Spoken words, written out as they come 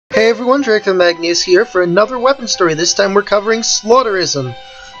Hey everyone, Draco Magnius here for another weapon story. This time we're covering Slaughterism.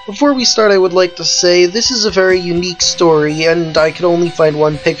 Before we start, I would like to say this is a very unique story, and I could only find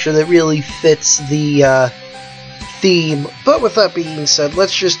one picture that really fits the theme. But with that being said,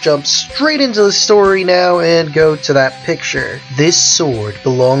 let's just jump straight into the story now and go to that picture. This sword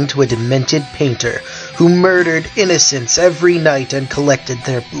belonged to a demented painter who murdered innocents every night and collected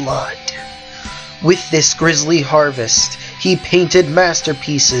their blood. With this grisly harvest, he painted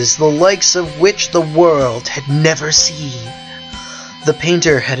masterpieces the likes of which the world had never seen. The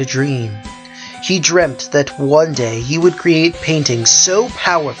painter had a dream. He dreamt that one day he would create paintings so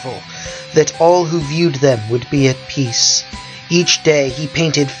powerful that all who viewed them would be at peace. Each day he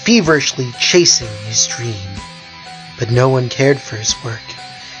painted feverishly, chasing his dream. But no one cared for his work,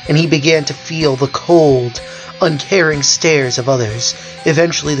 and he began to feel the cold, uncaring stares of others.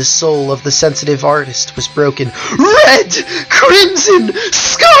 Eventually the soul of the sensitive artist was broken. Red! Crimson!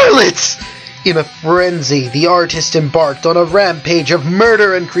 Scarlet! In a frenzy, the artist embarked on a rampage of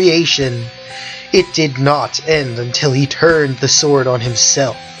murder and creation. It did not end until he turned the sword on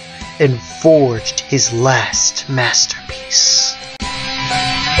himself and forged his last masterpiece.